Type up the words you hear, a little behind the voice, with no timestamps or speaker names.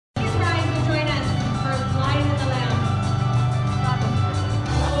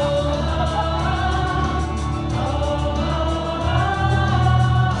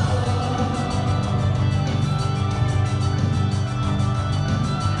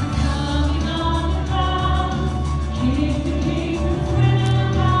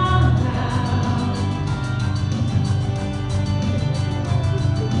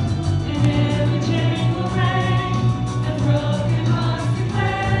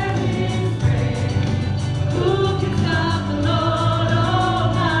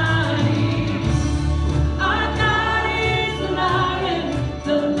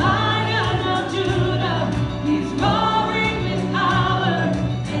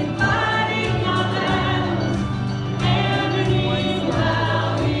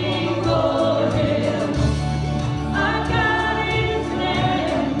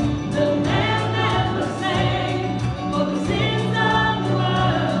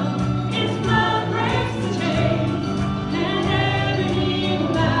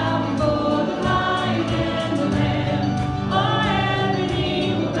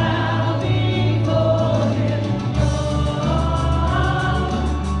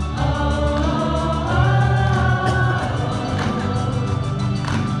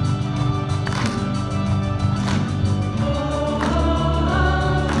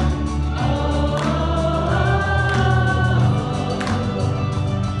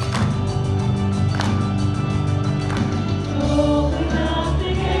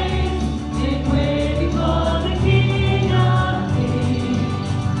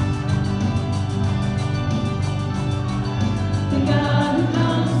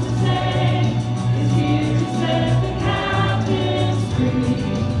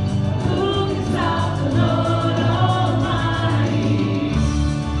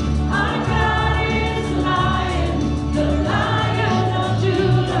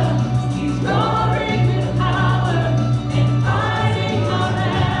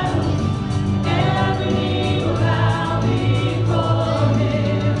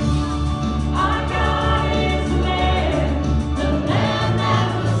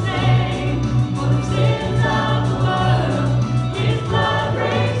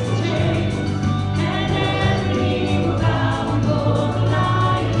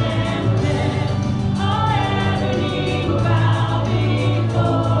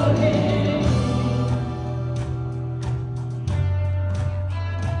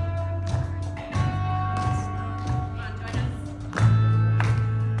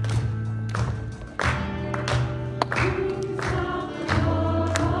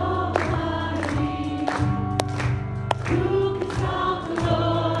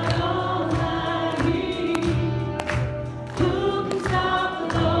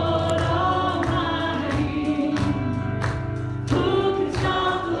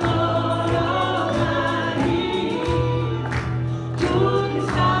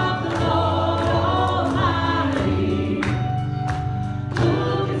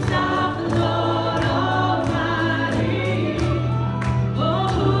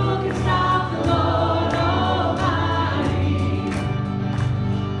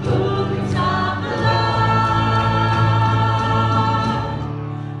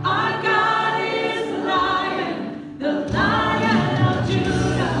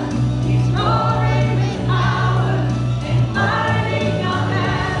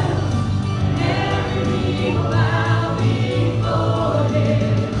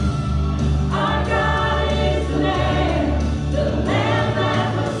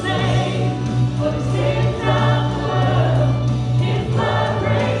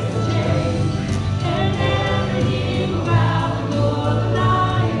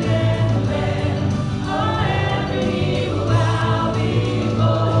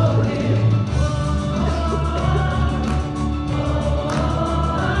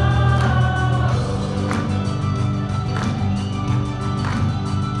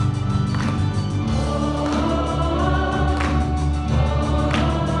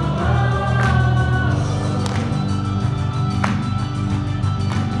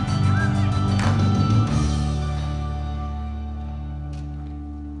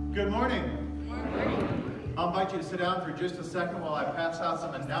sit down for just a second while I pass out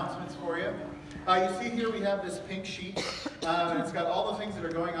some announcements for you. You see here we have this pink sheet, and it's got all the things that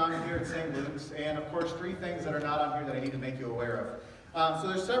are going on here at St. Luke's, and of course 3 things that are not on here that I need to make you aware of. So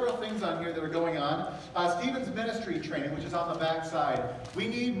there's several things on here that are going on. Stevens ministry training, which is on the back side. We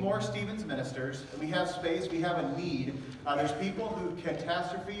need more Stevens ministers. We have space, we have a need. There's people who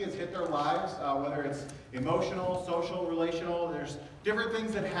catastrophe has hit their lives, whether it's emotional, social, relational. There's different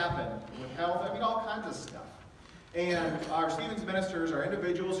things that happen with health, I mean all kinds of stuff. And our Stevens ministers are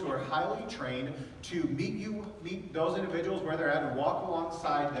individuals who are highly trained to meet those individuals where they're at and walk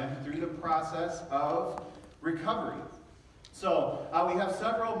alongside them through the process of recovery. So we have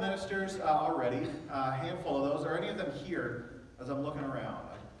several ministers already, a handful of those. Are any of them here as I'm looking around?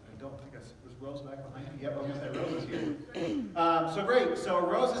 I don't think was Rose back behind me? Yep, I was going to say Rose is here. So great. So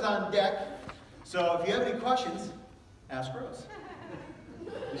Rose is on deck. So if you have any questions, ask Rose.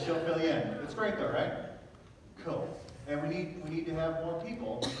 She'll fill you in. It's great though, right? Cool. And we need to have more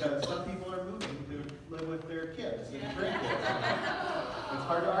people because some people are moving to live with their kids and grandkids. It's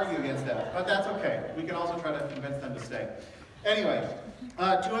hard to argue against that, but that's okay. We can also try to convince them to stay. Anyway, 2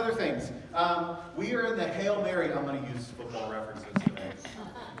 other things. We are in the Hail Mary. I'm going to use football references today.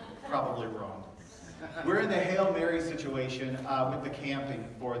 Probably wrong. We're in the Hail Mary situation with the camping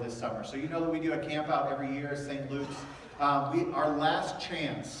for this summer. So you know that we do a camp out every year at St. Luke's. Our last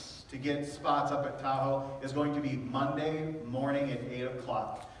chance to get spots up at Tahoe is going to be Monday morning at 8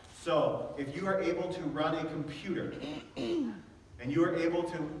 o'clock. So if you are able to run a computer and you are able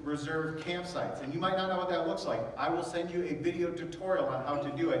to reserve campsites, and you might not know what that looks like, I will send you a video tutorial on how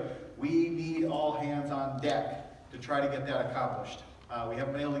to do it. We need all hands on deck to try to get that accomplished. We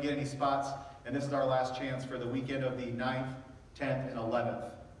haven't been able to get any spots, and this is our last chance for the weekend of the 9th, 10th, and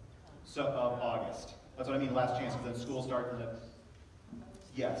 11th of August. That's what I mean, last chance, because then school starts in the...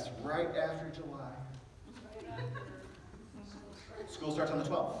 Yes, right after July. School starts on the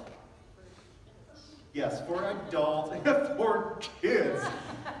 12th. Yes, for adults and for kids.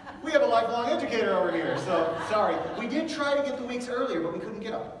 We have a lifelong educator over here, so sorry. We did try to get the weeks earlier, but we couldn't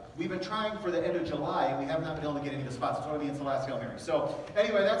get them. We've been trying for the end of July, and we have not been able to get any of the spots. That's what I mean, it's the last Hail Mary. So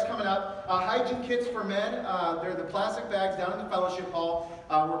anyway, that's coming up. Hygiene kits for men. They're the plastic bags down in the fellowship hall.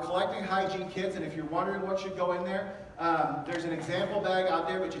 We're collecting hygiene kits, and if you're wondering what should go in there, there's an example bag out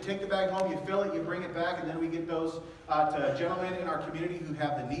there, but you take the bag home, you fill it, you bring it back, and then we get those to gentlemen in our community who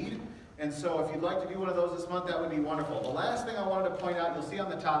have the need. And so if you'd like to do one of those this month, that would be wonderful. The last thing I wanted to point out, you'll see on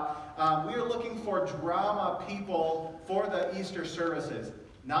the top, we are looking for drama people for the Easter services.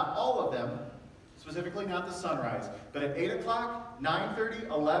 Not all of them, specifically not the sunrise, but at 8 o'clock, 9:30,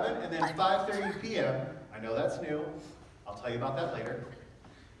 11, and then 5:30 p.m. I know that's new. I'll tell you about that later.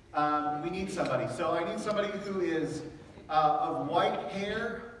 We need somebody. So I need somebody who is of white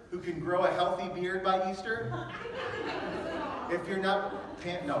hair, who can grow a healthy beard by Easter. If you're not,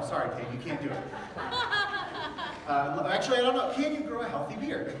 no, sorry, Kate, you can't do it. Actually, I don't know. Can you grow a healthy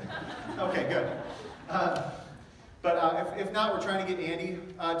beard? Okay, good. But if not, we're trying to get Andy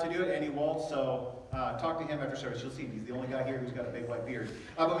to do it, Andy Waltz, so talk to him after service. You'll see him. He's the only guy here who's got a big white beard.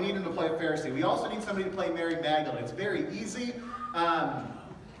 But we need him to play a Pharisee. We also need somebody to play Mary Magdalene. It's very easy.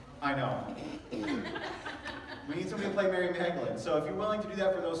 I know. We need somebody to play Mary Magdalene. So if you're willing to do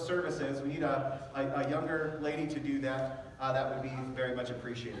that for those services, we need a younger lady to do that. That would be very much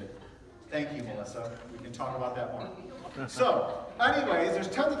appreciated. Thank you, Melissa. We can talk about that more. So, anyways, there's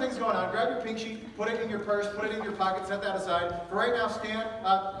tons of things going on. Grab your pink sheet, put it in your purse, put it in your pocket, set that aside. For right now, stand,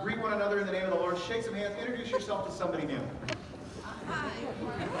 greet one another in the name of the Lord, shake some hands, introduce yourself to somebody new.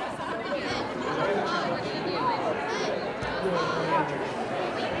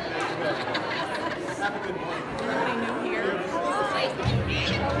 Have a good morning. Anybody new here? Hello.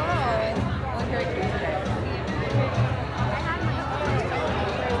 Well, very good today.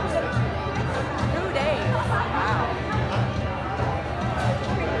 2 days. Wow.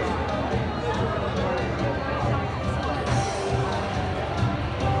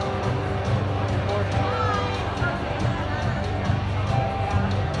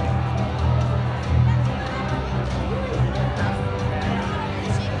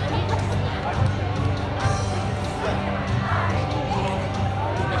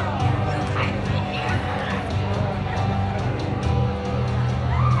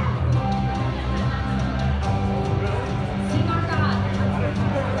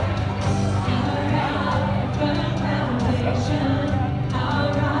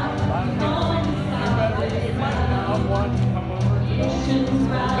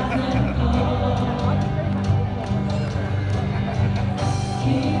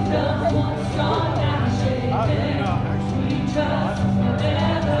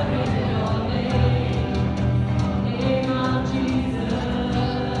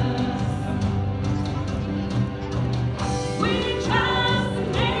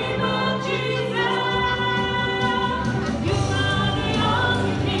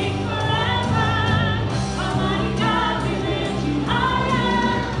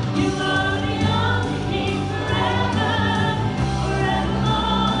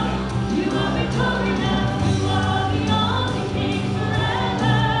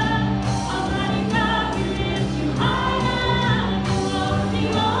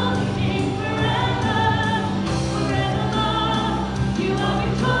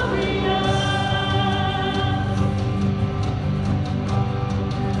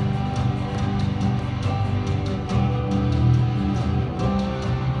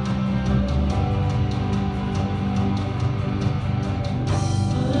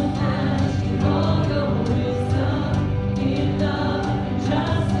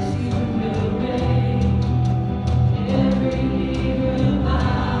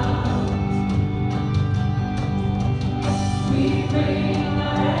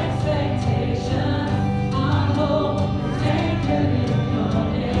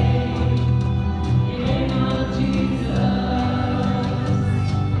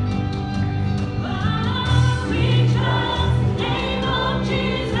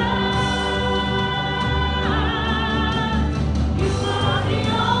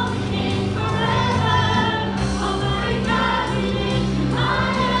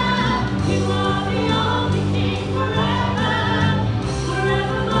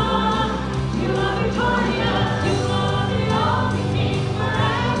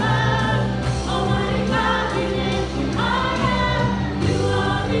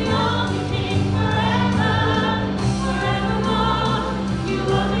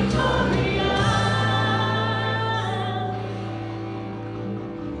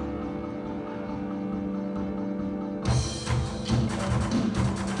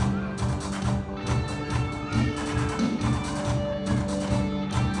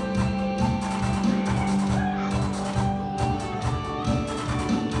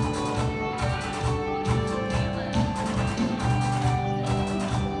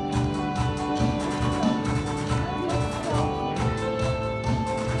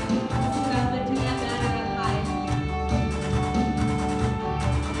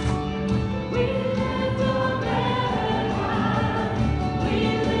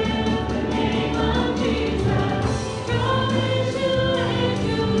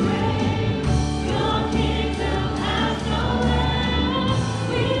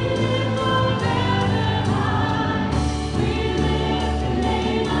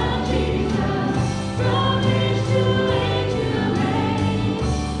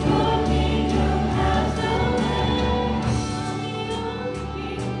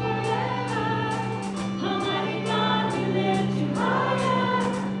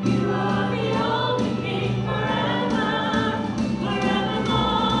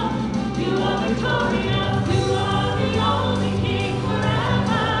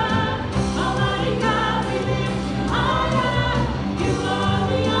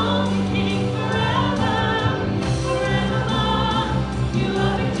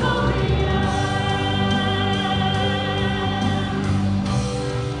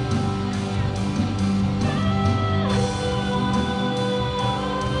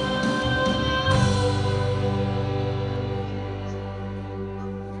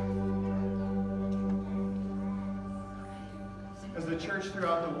 church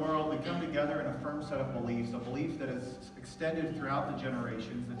throughout the world, we come together in a firm set of beliefs, a belief that is extended throughout the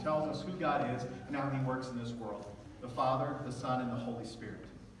generations, that tells us who God is and how he works in this world. The Father, the Son, and the Holy Spirit.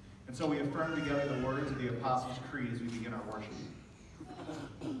 And so we affirm together the words of the Apostles' Creed as we begin our worship.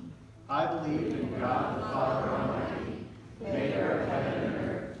 I believe in God the Father Almighty, maker of heaven and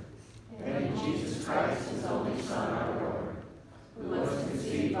earth, and in Jesus Christ, his only Son, our Lord, who was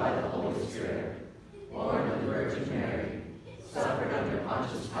conceived by the Holy Spirit, born of the Virgin Mary, suffered under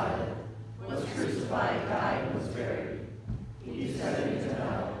Pontius Pilate, was crucified, died, and was buried. He descended into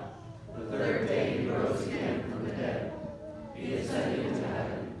hell. The third day he rose again from the dead. He ascended into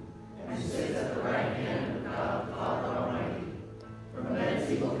heaven, and sits at the right hand of God the Father Almighty. From thence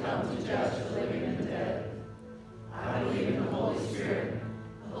he will come to judge the living and the dead. I believe in the Holy Spirit,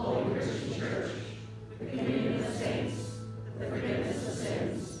 the Holy Christian Church, the communion of the saints, the forgiveness of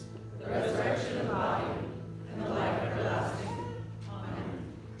sins, the resurrection of the body, and the life everlasting.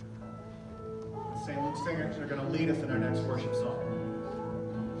 Amen. The St. Luke singers are going to lead us in our next worship song.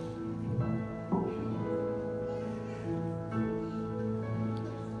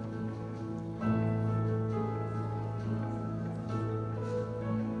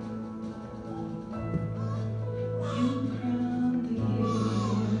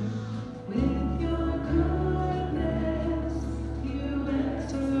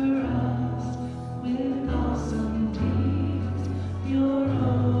 Your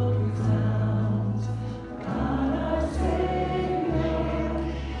hope resounds. God our Savior.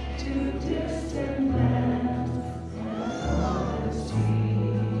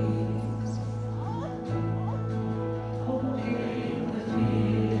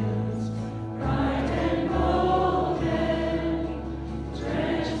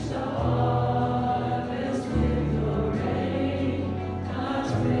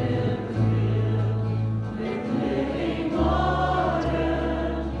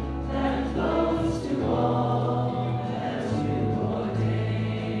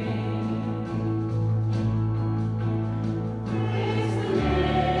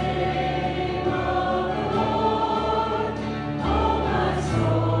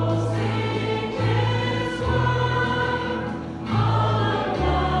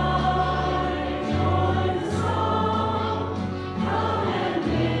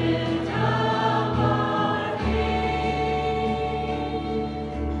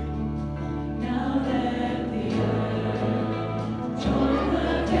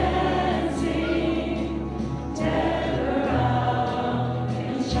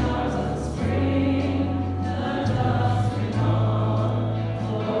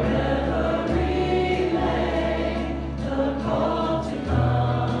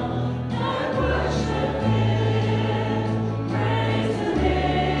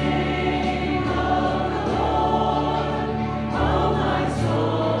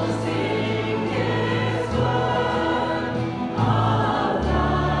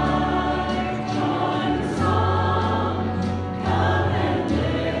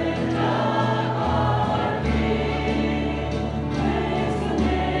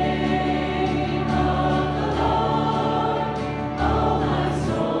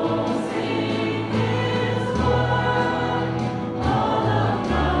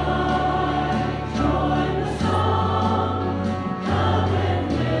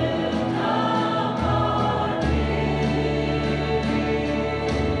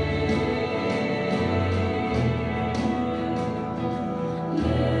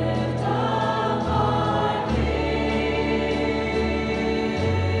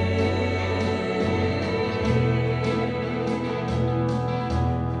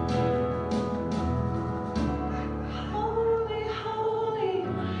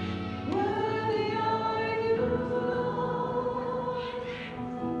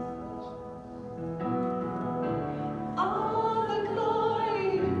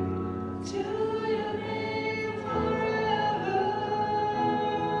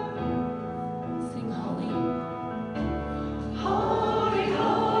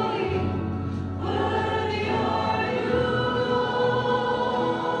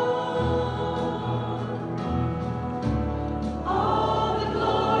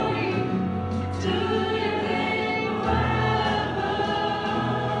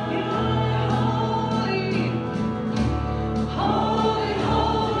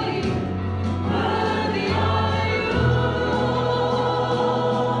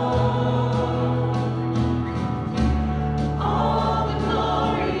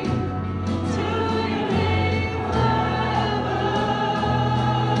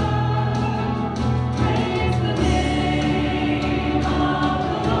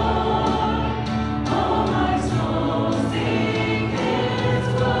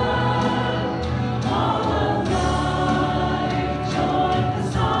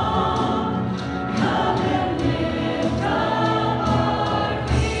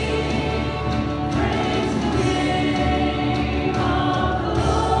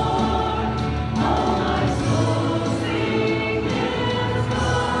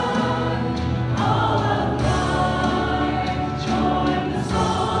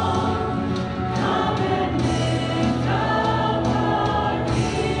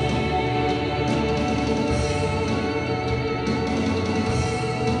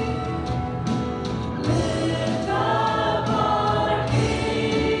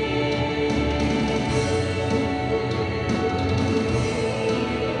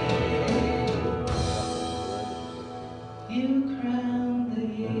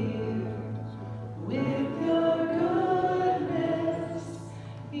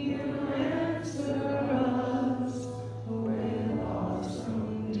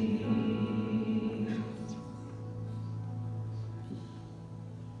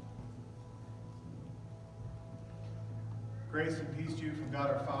 Grace and peace to you from God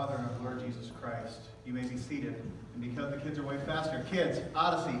our Father and our Lord Jesus Christ. You may be seated. And because the kids are way faster, kids,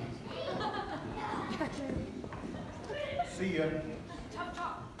 Odyssey. See ya.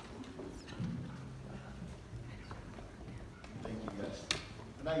 Thank you, guys.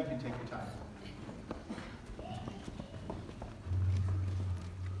 And now you can take your time.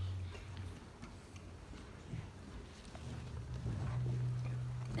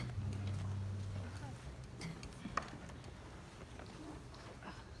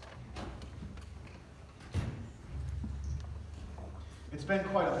 It's been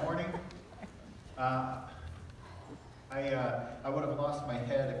quite a morning. I would have lost my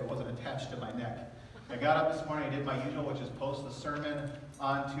head if it wasn't attached to my neck. I got up this morning, I did my usual, which is post the sermon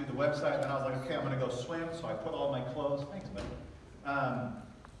onto the website, and then I was like, okay, I'm going to go swim, so I put all my clothes, thanks buddy,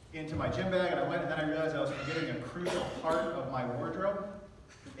 into my gym bag, and I went, and then I realized I was forgetting a crucial part of my wardrobe,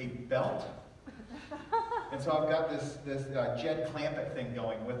 a belt. And so I've got this Jed Clampett thing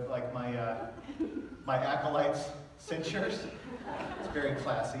going with like my Acolytes cinchers. It's very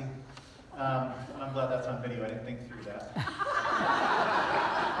classy. And I'm glad that's on video. I didn't think through that.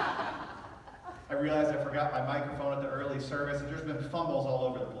 I realized I forgot my microphone at the early service, and there's been fumbles all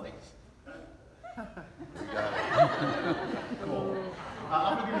over the place. Cool.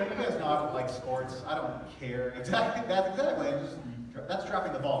 I'm gonna be ready. You guys know I don't like sports. I don't care. Exactly. That's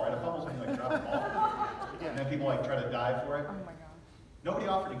dropping the ball, right? A fumble's when you like drop the ball, and then people like try to dive for it. Oh my God. Nobody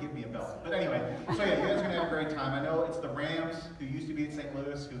offered to give me a belt. But anyway, so yeah, you guys are going to have a great time. I know it's the Rams, who used to be at St.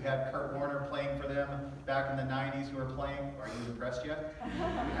 Louis, who had Kurt Warner playing for them back in the 90s, who were playing. Are you impressed yet?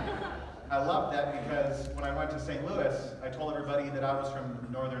 I love that because when I went to St. Louis, I told everybody that I was from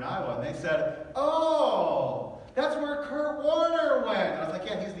northern Iowa, and they said, oh, that's where Kurt Warner went. And I was like,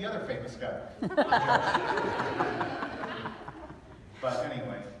 yeah, he's the other famous guy. But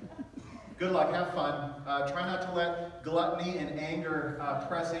anyway. Good luck, have fun. Try not to let gluttony and anger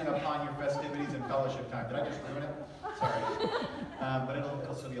press in upon your festivities and fellowship time. Did I just ruin it? Sorry. But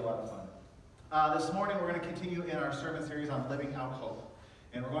it'll still be a lot of fun. This morning we're going to continue in our sermon series on living out hope.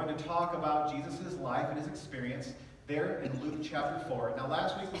 And we're going to talk about Jesus' life and his experience there in Luke chapter 4. Now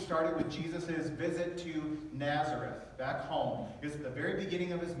last week we started with Jesus' visit to Nazareth, back home. It's at the very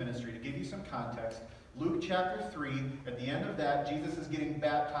beginning of his ministry. To give you some context, Luke chapter 3, at the end of that, Jesus is getting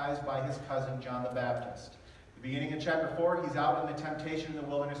baptized by his cousin John the Baptist. At the beginning of chapter 4, he's out in the temptation in the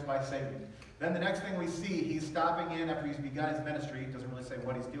wilderness by Satan. Then the next thing we see, he's stopping in after he's begun his ministry. He doesn't really say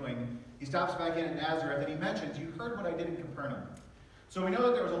what he's doing. He stops back in at Nazareth and he mentions, you heard what I did in Capernaum. So we know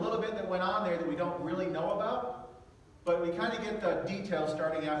that there was a little bit that went on there that we don't really know about, but we kind of get the details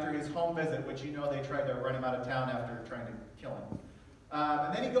starting after his home visit, which you know they tried to run him out of town after trying to kill him.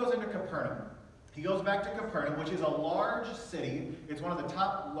 And then he goes into Capernaum. He goes back to Capernaum, which is a large city. It's one of the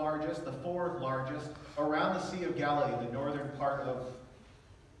top largest, the fourth largest, around the Sea of Galilee, the northern part of,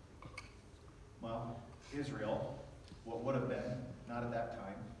 well, Israel, what would have been, not at that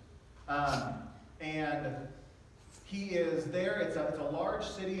time. And he is there. It's a large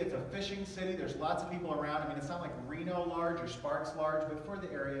city. It's a fishing city. There's lots of people around. I mean, it's not like Reno large or Sparks large, but for the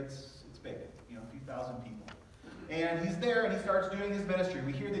area, it's big. You know, a few thousand people. And he's there and he starts doing his ministry.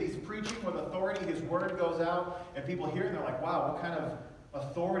 We hear that he's preaching with authority. His word goes out and people hear and they're like, wow, what kind of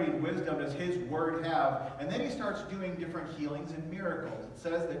authority and wisdom does his word have? And then he starts doing different healings and miracles. It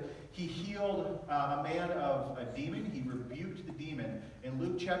says that he healed a man of a demon. He rebuked the demon. In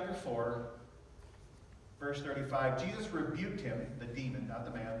Luke chapter 4, verse 35, Jesus rebuked him, the demon, not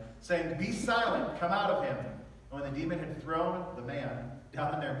the man, saying, be silent, come out of him. And when the demon had thrown the man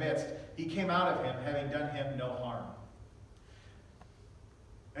down in their midst, he came out of him, having done him no harm.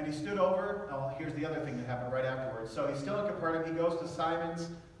 And he stood over, oh, here's the other thing that happened right afterwards. So he's still in Capernaum. He goes to Simon's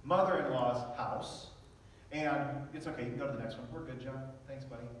mother-in-law's house. And it's okay, you can go to the next one. We're good, John. Thanks,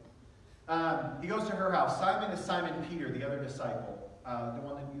 buddy. He goes to her house. Simon is Simon Peter, the other disciple, the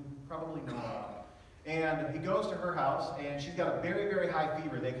one that you probably know about. And he goes to her house, and she's got a very, very high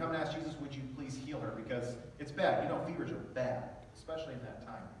fever. They come and ask Jesus, would you please heal her? Because it's bad. You know, fevers are bad, especially in that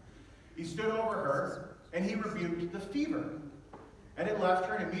time. He stood over her, and he rebuked the fever. And it left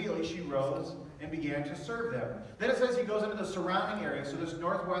her, and immediately she rose and began to serve them. Then it says he goes into the surrounding area, so this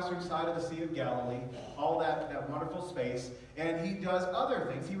northwestern side of the Sea of Galilee, all that wonderful space, and he does other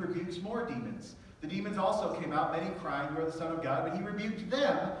things. He rebukes more demons. The demons also came out, many crying, you are the Son of God, but he rebuked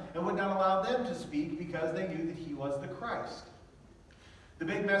them and would not allow them to speak because they knew that he was the Christ. The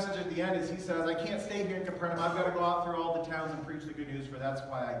big message at the end is he says, I can't stay here in Capernaum. I've got to go out through all the towns and preach the good news, for that's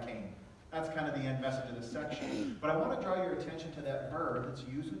why I came. That's kind of the end message of this section. But I want to draw your attention to that verb that's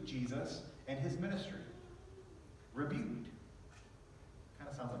used with Jesus and his ministry. Rebuked. Kind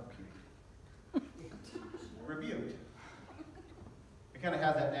of sounds like puke. Rebuked. it kind of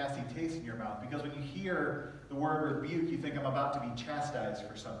has that nasty taste in your mouth. Because when you hear the word rebuke, you think I'm about to be chastised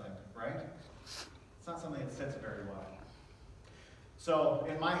for something, right? It's not something that sits very well. So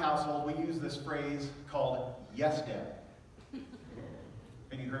in my household, we use this phrase called yes, Dad.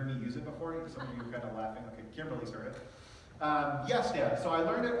 Have you heard me use it before? Some of you are kind of laughing. Okay, Kimberly's heard it. Yes, Dad. So I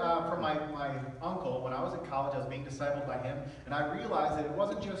learned it from my uncle. When I was in college, I was being discipled by him, and I realized that it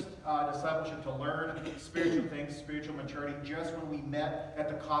wasn't just discipleship to learn spiritual things, spiritual maturity, just when we met at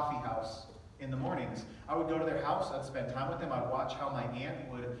the coffee house in the mornings. I would go to their house, I'd spend time with them, I'd watch how my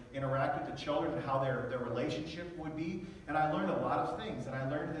aunt would interact with the children and how their relationship would be, and I learned a lot of things, and I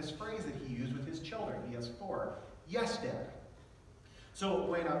learned this phrase that he used with his children. He has 4. Yes, Dad. So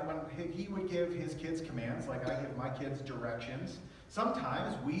when he would give his kids commands, like I give my kids directions,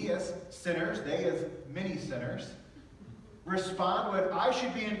 sometimes we as sinners, they as mini sinners, respond with, I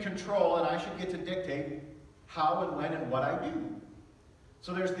should be in control and I should get to dictate how and when and what I do.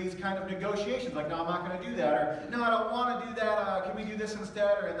 So there's these kind of negotiations, like, no, I'm not going to do that, or no, I don't want to do that, can we do this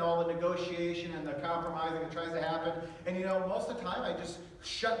instead, or and all the negotiation and the compromising that tries to happen. And you know, most of the time I just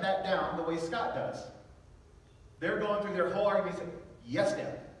shut that down the way Scott does. They're going through their whole argument saying, yes,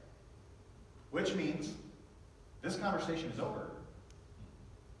 Dad. Which means this conversation is over.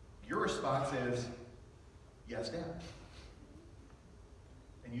 Your response is, yes, Dad.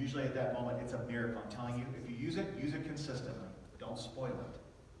 And usually at that moment, it's a miracle. I'm telling you, if you use it consistently. Don't spoil it.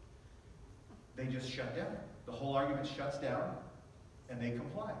 They just shut down. The whole argument shuts down, and they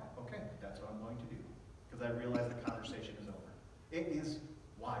comply. Okay, that's what I'm going to do. Because I realize the conversation is over. It is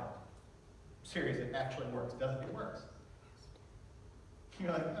wild. I'm serious, it actually works. Doesn't it? Works.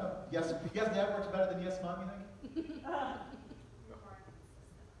 You're like, oh, yes, Dad works better than yes, Mom, you think?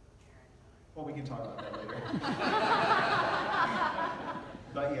 Well, we can talk about that later.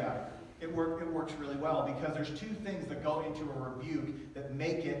 But yeah, it works really well because there's 2 things that go into a rebuke that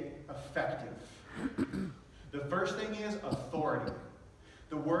make it effective. The first thing is authority.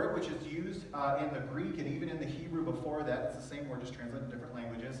 The word which is used in the Greek and even in the Hebrew before that, it's the same word, just translated in different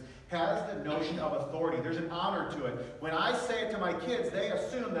languages, has the notion of authority. There's an honor to it. When I say it to my kids, they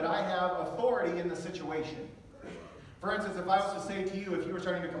assume that I have authority in the situation. For instance, if I was to say to you, if you were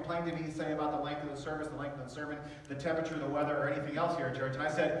starting to complain to me, say about the length of the service, the length of the sermon, the temperature, the weather, or anything else here at church, and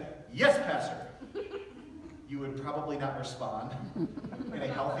I said, yes, Pastor, you would probably not respond in a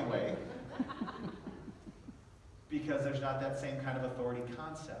healthy way because there's not that same kind of authority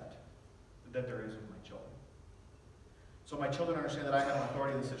concept that there is with my children. So my children understand that I have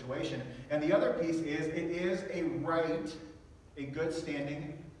authority in the situation. And the other piece is, it is a right, a good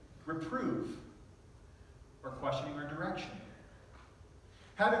standing reproof, or questioning or direction.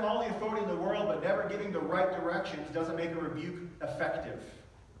 Having all the authority in the world but never giving the right directions doesn't make a rebuke effective.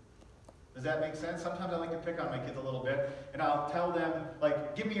 Does that make sense? Sometimes I like to pick on my kids a little bit, and I'll tell them,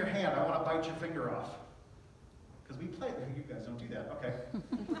 like, give me your hand, I want to bite your finger off. Because we play. You guys don't do that. Okay.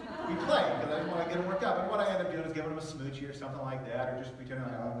 We play, because I just want to get them worked up. And what I end up doing is giving them a smoochie or something like that, or just pretending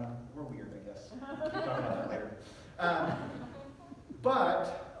like, oh, we're weird, I guess. We'll talk about that later.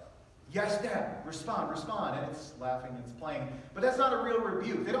 But yes, Dad, respond, and it's laughing, it's playing. But that's not a real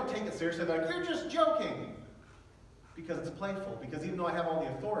rebuke. They don't take it seriously. They're like, you're just joking. Because it's playful. Because even though I have all the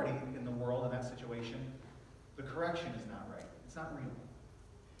authority in the world in that situation, the correction is not right. It's not real.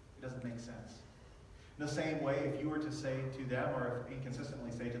 It doesn't make sense. In the same way, if you were to say to them, or inconsistently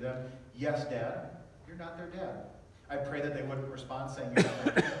say to them, yes, Dad, you're not their dad. I pray that they wouldn't respond saying you're not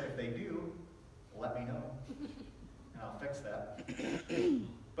their dad. If they do, let me know. And I'll fix that.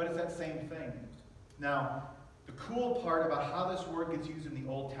 But it's that same thing. Now, the cool part about how this word gets used in the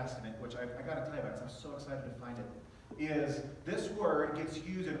Old Testament, which I got to tell you about because I'm so excited to find it, is this word gets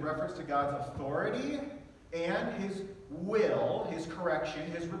used in reference to God's authority and His will, His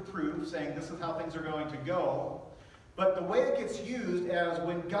correction, His reproof, saying this is how things are going to go. But the way it gets used as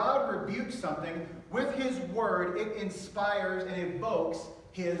when God rebukes something, with His word, it inspires and evokes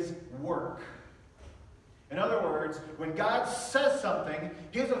His work. In other words, when God says something,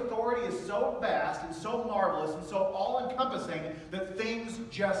 His authority is so vast and so marvelous and so all-encompassing that things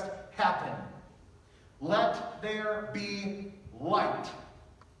just happen. Let there be light.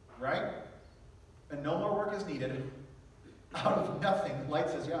 Right? And no more work is needed. Out of nothing, light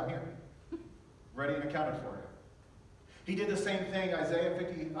says, yeah, I'm here. Ready and accounted for. He did the same thing. Isaiah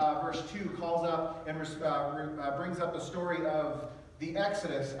 50 verse 2 calls up and brings up the story of the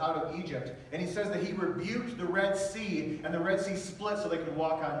Exodus out of Egypt. And he says that He rebuked the Red Sea, and the Red Sea split so they could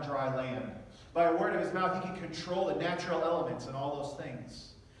walk on dry land. By a word of His mouth, He can control the natural elements and all those things.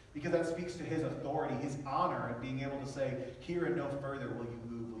 Because that speaks to His authority, His honor, and being able to say, here and no further will you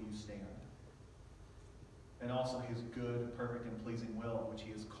move, will you stand. and also his good, perfect, and pleasing will, which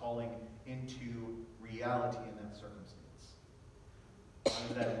he is calling into reality in that circumstance. Why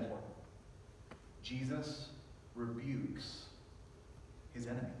is that important? Jesus rebukes his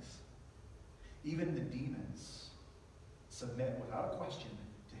enemies. Even the demons submit without a question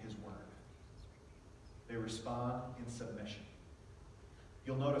to his word. They respond in submission.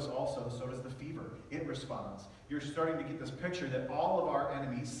 You'll notice also, so does the fever. It responds. You're starting to get this picture that all of our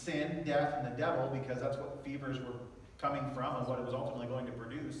enemies, sin, death, and the devil, because that's what fevers were coming from and what it was ultimately going to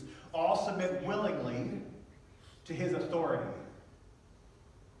produce, all submit willingly to his authority.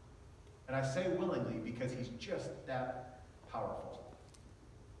 And I say willingly because he's just that powerful.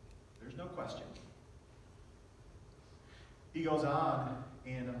 There's no question. He goes on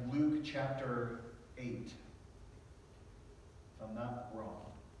in Luke chapter 8. If I'm not wrong,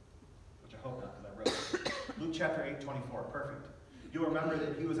 which I hope not because I wrote it. Luke chapter 8, 24. Perfect. You'll remember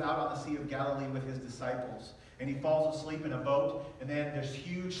that he was out on the Sea of Galilee with his disciples. And he falls asleep in a boat, and then this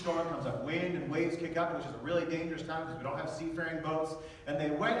huge storm comes up. Wind and waves kick up, which is a really dangerous time because we don't have seafaring boats. And they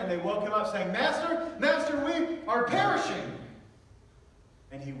went and they woke him up saying, Master, Master, we are perishing.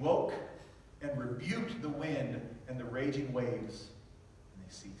 And he woke and rebuked the wind and the raging waves, and they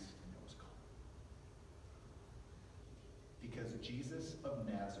ceased, and it was calm. Because Jesus of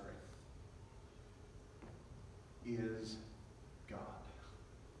Nazareth is God.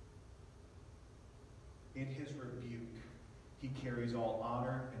 In his rebuke, he carries all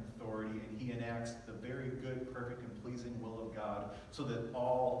honor and authority, and he enacts the very good, perfect, and pleasing will of God, so that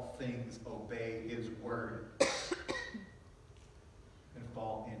all things obey his word and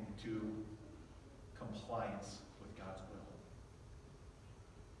fall into compliance with God's will.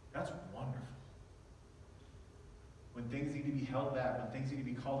 That's wonderful. When things need to be held back, when things need to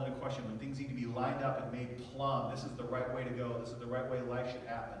be called into question, when things need to be lined up and made plumb, this is the right way to go, this is the right way life should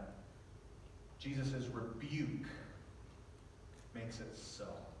happen. Jesus' rebuke makes it so.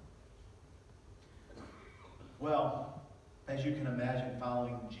 Well, as you can imagine,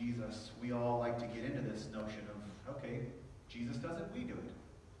 following Jesus, we all like to get into this notion of, okay, Jesus does it, we do it.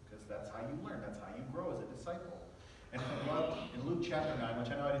 Because that's how you learn, that's how you grow as a disciple. And in Luke chapter 9, which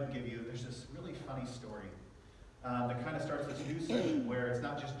I know I didn't give you, there's this really funny story that kind of starts this new section where it's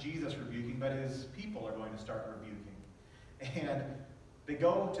not just Jesus rebuking, but his people are going to start rebuking. And they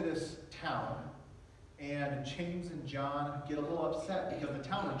go to this town, and James and John get a little upset because the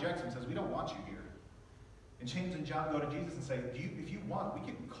town rejects him and says, we don't want you here. And James and John go to Jesus and say, if you want, we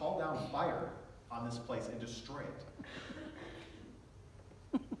can call down fire on this place and destroy it.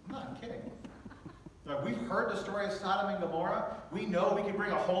 I'm not kidding. Like, we've heard the story of Sodom and Gomorrah. We know we can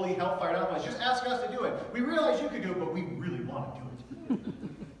bring a holy hellfire down the place. Just ask us to do it. We realize you can do it, but we really want to do it.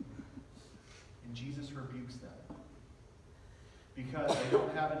 And Jesus rebukes them because they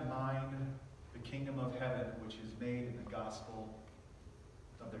don't have in mind the kingdom of heaven, which is made in the gospel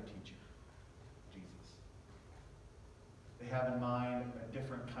of their teacher, Jesus. They have in mind a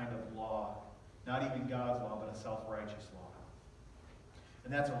different kind of law, not even God's law, but a self-righteous law.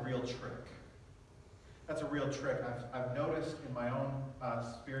 And that's a real trick. That's a real trick. I've noticed in my own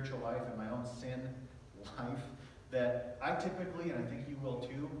spiritual life, in my own sin life, that I typically, and I think you will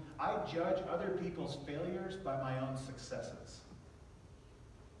too, I judge other people's failures by my own successes.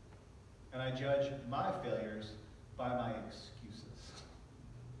 And I judge my failures by my excuses.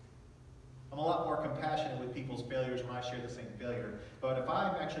 I'm a lot more compassionate with people's failures when I share the same failure. But if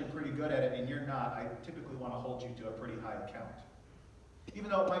I'm actually pretty good at it and you're not, I typically want to hold you to a pretty high account.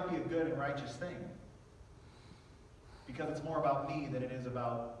 Even though it might be a good and righteous thing. Because it's more about me than it is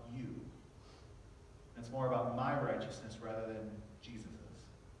about you. It's more about my righteousness rather than Jesus'.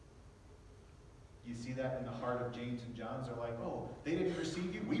 You see that in the heart of James and John? They're like, oh, they didn't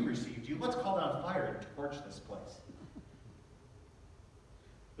receive you, we received you. Let's call down fire and torch this place.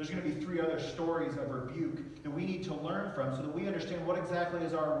 There's going to be 3 other stories of rebuke that we need to learn from so that we understand what exactly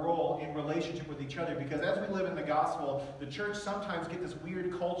is our role in relationship with each other. Because as we live in the gospel, the church sometimes get this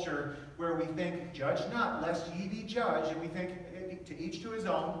weird culture where we think, judge not, lest ye be judged. And we think, to each to his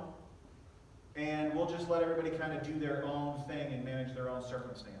own. And we'll just let everybody kind of do their own thing and manage their own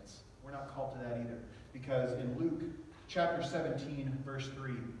circumstance. We're not called to that either. Because in Luke chapter 17, verse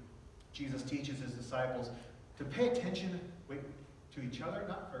 3, Jesus teaches his disciples to pay attention, to each other,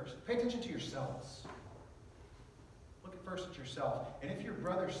 not first. Pay attention to yourselves. Look at first at yourself. And if your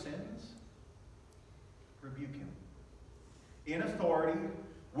brother sins, rebuke him. In authority,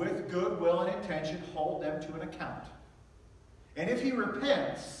 with goodwill and intention, hold them to an account. And if he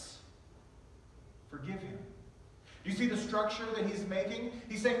repents, forgive him. You see the structure that he's making?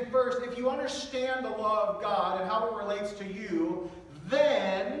 He's saying first, if you understand the law of God and how it relates to you,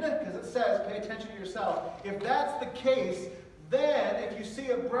 then, because it says, pay attention to yourself. If that's the case, then if you see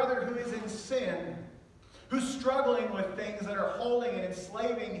a brother who is in sin, who's struggling with things that are holding and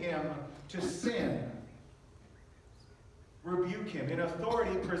enslaving him to sin, rebuke him. In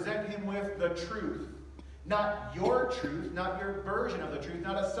authority, present him with the truth. Not your truth, not your version of the truth,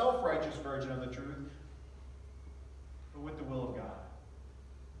 not a self-righteous version of the truth, but with the will of God,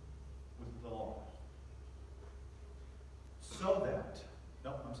 with the law. So that,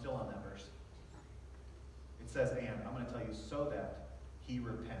 nope, I'm still on that verse. It says, and, I'm going to tell you, so that he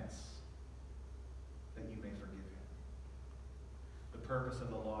repents, that you may forgive him. The purpose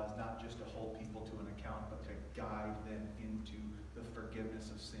of the law is not just to hold people to an account, but to guide them into the forgiveness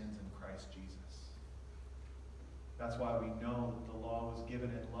of sins in Christ Jesus. That's why we know that the law was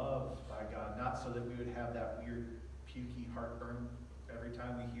given in love by God, not so that we would have that weird, pukey heartburn every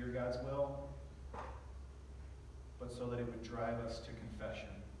time we hear God's will, but so that it would drive us to confession,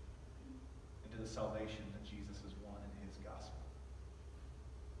 into the salvation that Jesus has won in his gospel.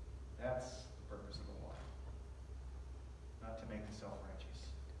 That's the purpose of the law, not to make us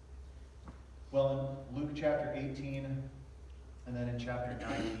self-righteous. Well, in Luke chapter 18, and then in chapter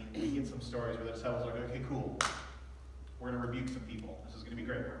 19, we get some stories where the disciples are like, okay, cool. We're going to rebuke some people. This is going to be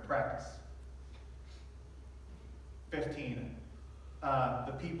great. We're going to practice. 15.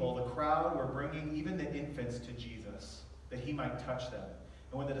 The people, the crowd, were bringing even the infants to Jesus, that he might touch them.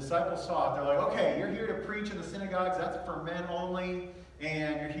 And when the disciples saw it, they're like, okay, you're here to preach in the synagogues. That's for men only.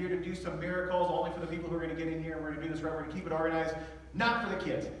 And you're here to do some miracles only for the people who are going to get in here. And we're going to do this right. We're going to keep it organized. Not for the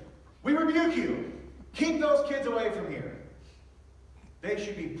kids. We rebuke you. Keep those kids away from here. They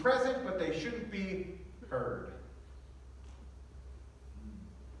should be present, but they shouldn't be heard.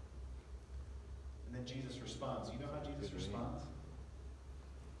 And then Jesus responds. You know how Jesus responds?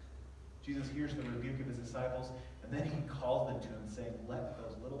 Jesus hears the rebuke of his disciples, and then he calls them to him, saying, let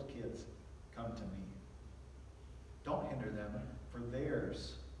those little kids come to me. Don't hinder them, for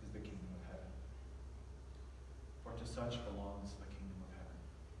theirs is the kingdom of heaven. For to such belongs the kingdom of heaven.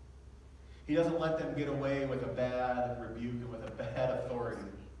 He doesn't let them get away with a bad rebuke and with a bad authority.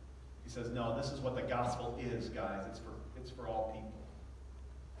 He says, no, this is what the gospel is, guys. It's for all people.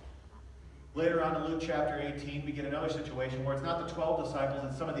 Later on in Luke chapter 18, we get another situation where it's not the 12 disciples,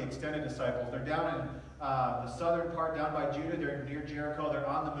 it's some of the extended disciples. They're down in the southern part, down by Judah. They're near Jericho. They're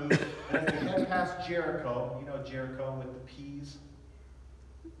on the move. And as they head past Jericho, you know Jericho with the peas?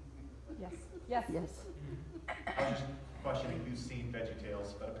 Yes. Yes. Yes. I was just questioning who's seen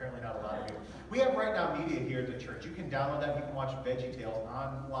VeggieTales, but apparently not a lot of you. We have Right Now Media here at the church. You can download that. You can watch VeggieTales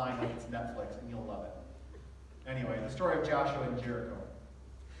online like it's Netflix, and you'll love it. Anyway, the story of Joshua and Jericho.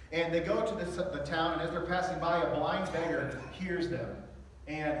 And they go to the town, and as they're passing by, a blind beggar hears them.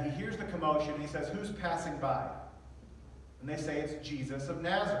 And he hears the commotion, and he says, who's passing by? And they say, it's Jesus of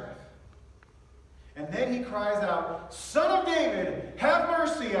Nazareth. And then he cries out, Son of David, have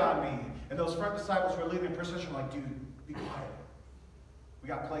mercy on me. And those front disciples who are leaving in procession are like, dude, be quiet. We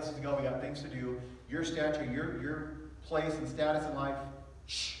got places to go, we got things to do. Your stature, your place and status in life,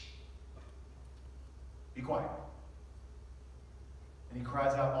 shh. Be quiet. And he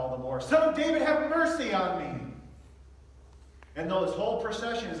cries out all the more, Son of David, have mercy on me. And though this whole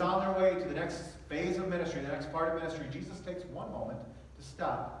procession is on their way to the next phase of ministry, the next part of ministry, Jesus takes one moment to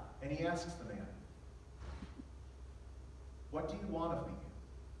stop, and he asks the man, what do you want of me?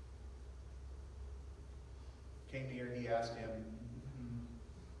 Came near, he asked him,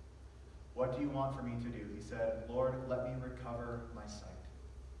 what do you want for me to do? He said, Lord, let me recover my sight.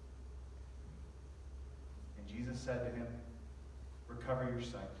 And Jesus said to him, recover your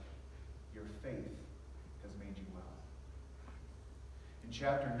sight. Your faith has made you well. In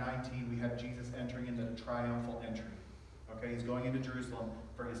chapter 19, we have Jesus entering into the triumphal entry. Okay, he's going into Jerusalem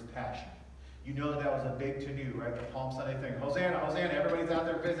for his passion. You know that was a big to-do, right? The Palm Sunday thing. Hosanna, Hosanna. Everybody's out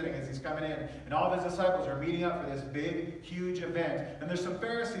there visiting as he's coming in. And all of his disciples are meeting up for this big, huge event. And there's some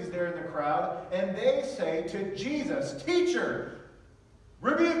Pharisees there in the crowd. And they say to Jesus, Teacher,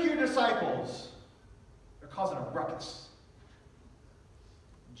 rebuke your disciples. They're causing a ruckus.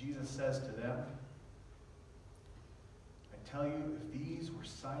 Jesus says to them, I tell you, if these were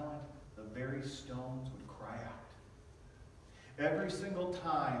silent, the very stones would cry out. Every single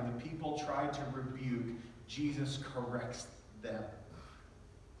time the people try to rebuke, Jesus corrects them.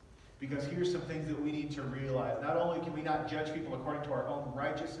 Because here's some things that we need to realize. Not only can we not judge people according to our own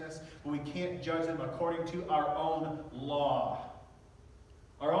righteousness, but we can't judge them according to our own law.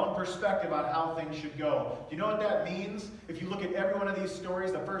 Our own perspective on how things should go. Do you know what that means? If you look at every one of these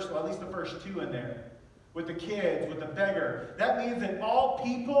stories, at least the first two in there, with the kids, with the beggar, that means that all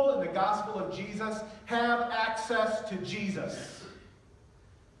people in the gospel of Jesus have access to Jesus.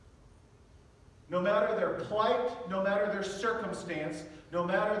 No matter their plight, no matter their circumstance, no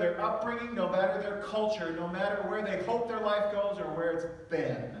matter their upbringing, no matter their culture, no matter where they hope their life goes or where it's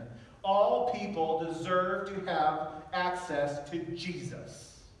been, all people deserve to have access to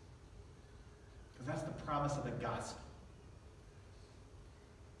Jesus. Because that's the promise of the gospel.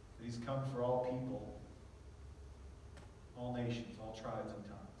 That he's come for all people, all nations, all tribes and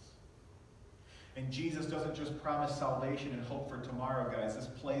tongues. And Jesus doesn't just promise salvation and hope for tomorrow, guys. This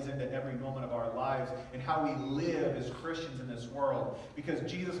plays into every moment of our lives and how we live as Christians in this world. Because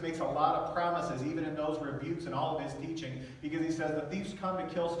Jesus makes a lot of promises, even in those rebukes and all of his teaching. Because he says, the thieves come to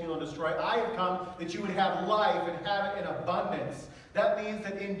kill, steal, and destroy. I have come that you would have life and have it in abundance. That means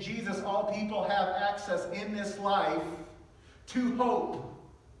that in Jesus, all people have access in this life to hope.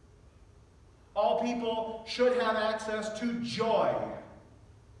 All people should have access to joy.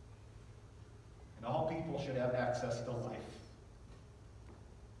 And all people should have access to life.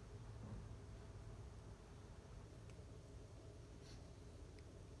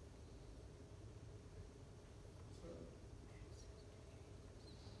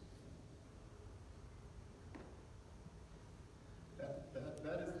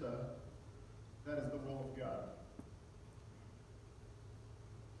 That is the will of God.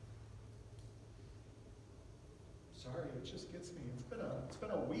 Sorry, it just gets me. It's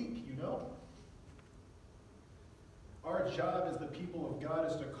been a week, you know. Our job as the people of God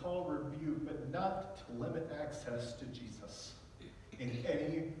is to call, rebuke, but not to limit access to Jesus in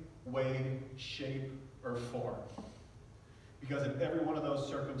any way, shape, or form. Because in every one of those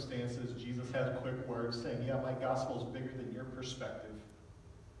circumstances, Jesus had quick words saying, yeah, my gospel is bigger than your perspective.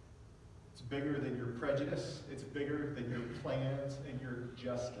 It's bigger than your prejudice. It's bigger than your plans and your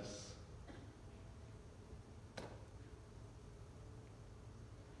justice.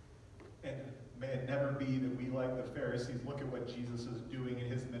 And may it never be that we, like the Pharisees, look at what Jesus is doing in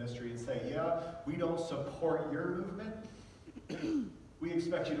his ministry and say, yeah, we don't support your movement. We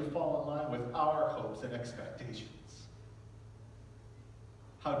expect you to fall in line with our hopes and expectations.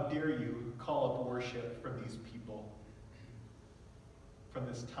 How dare you call up worship from these people, from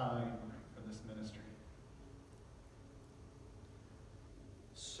this time, from this ministry?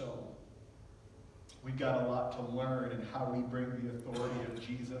 So, we've got a lot to learn in how we bring the authority of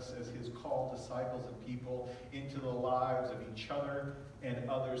Jesus as his called disciples and people into the lives of each other and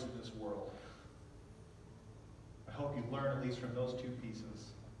others in this world. I hope you learn, at least from those two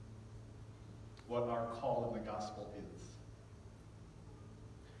pieces, what our call in the gospel is.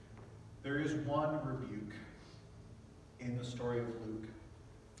 There is one rebuke in the story of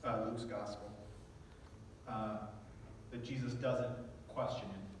Luke's gospel, that Jesus doesn't question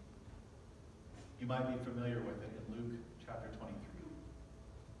it. You might be familiar with it in Luke chapter 23.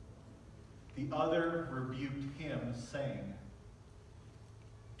 The other rebuked him, saying,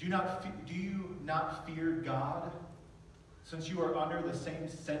 Do you not fear God, since you are under the same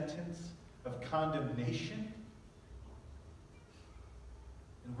sentence of condemnation?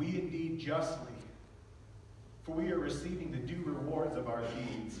 And we indeed justly, for we are receiving the due rewards of our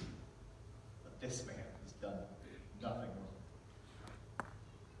deeds. But this man has done nothing wrong.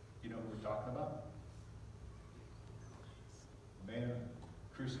 You know who we're talking about? The man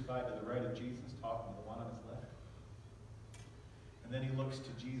crucified to the right of Jesus, talking to the one on his left. And then he looks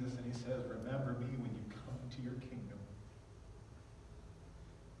to Jesus and he says, remember me when you come into your kingdom.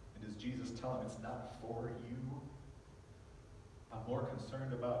 And does Jesus tell him it's not for you? I'm more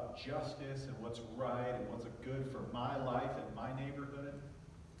concerned about justice and what's right and what's good for my life and my neighborhood.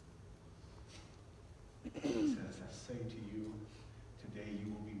 He says, I say to you, today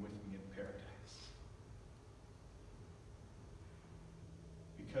you will be with me in paradise.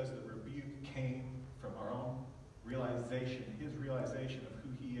 Because the rebuke came from our own realization, his realization of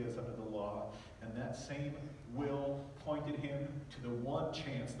who he is under the law, and that same will pointed him to the one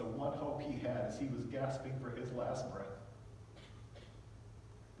chance, the one hope he had as he was gasping for his last breath.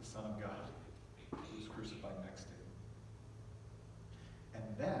 The Son of God, who was crucified next to him.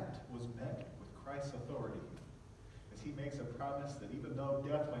 And that was met with Christ's authority, as he makes a promise that even though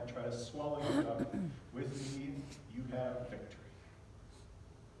death might try to swallow you up, with me you have victory.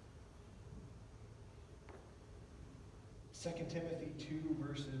 2 Timothy 2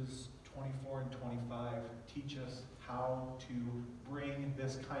 verses 24 and 25 teach us how to bring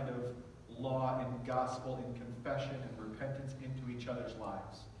this kind of law and gospel and confession and repentance into each other's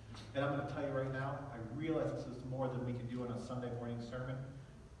lives. And I'm going to tell you right now, I realize this is more than we can do in a Sunday morning sermon.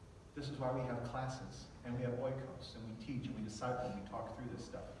 This is why we have classes, and we have oikos, and we teach, and we disciple, and we talk through this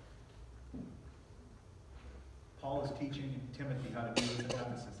stuff. Paul is teaching Timothy how to do this in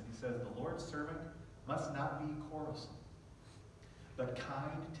Ephesus, and he says, the Lord's servant must not be quarrelsome, but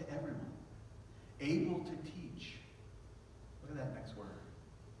kind to everyone, able to teach. Look at that next word.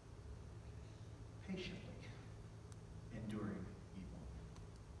 Patiently enduring evil.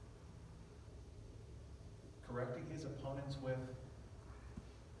 Correcting his opponents with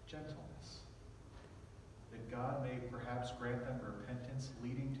gentleness, that God may perhaps grant them repentance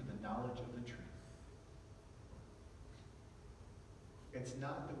leading to the knowledge of the truth. It's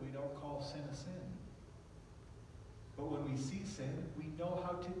not that we don't call sin a sin, but when we see sin, we know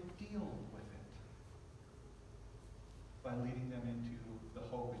how to deal with it by leading them into the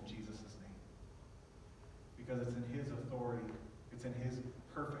hope in Jesus' name. Because it's in his authority, it's in his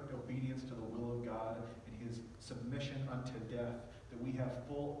perfect obedience to the will of God and his submission unto death that we have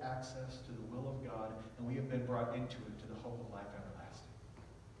full access to the will of God, and we have been brought into it to the hope of life everlasting.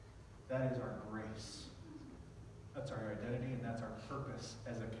 That is our grace. That's our identity, and that's our purpose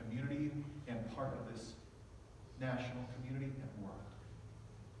as a community and part of this national community and world.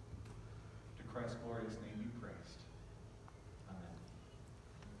 To Christ's glorious name be praised. Amen.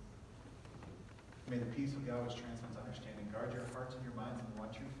 May the peace of God which transcends understanding guard your hearts and your minds and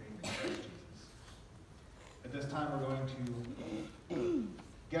watch your faith in Christ Jesus. At this time, we're going to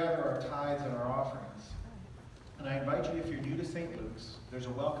gather our tithes and our offerings. And I invite you, if you're new to St. Luke's, there's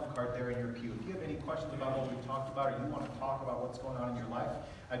a welcome card there in your pew. If you have any questions about what we've talked about, or you want to talk about what's going on in your life,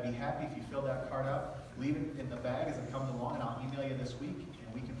 I'd be happy if you fill that card out, leave it in the bag as it comes along, and I'll email you this week,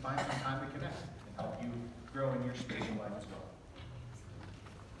 and we can find some time to connect and help you grow in your spiritual life as well.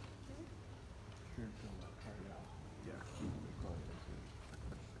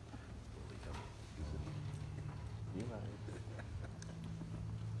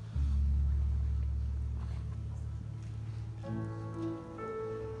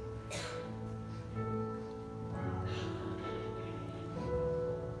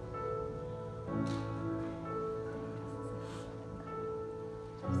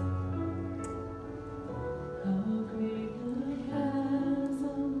 How great the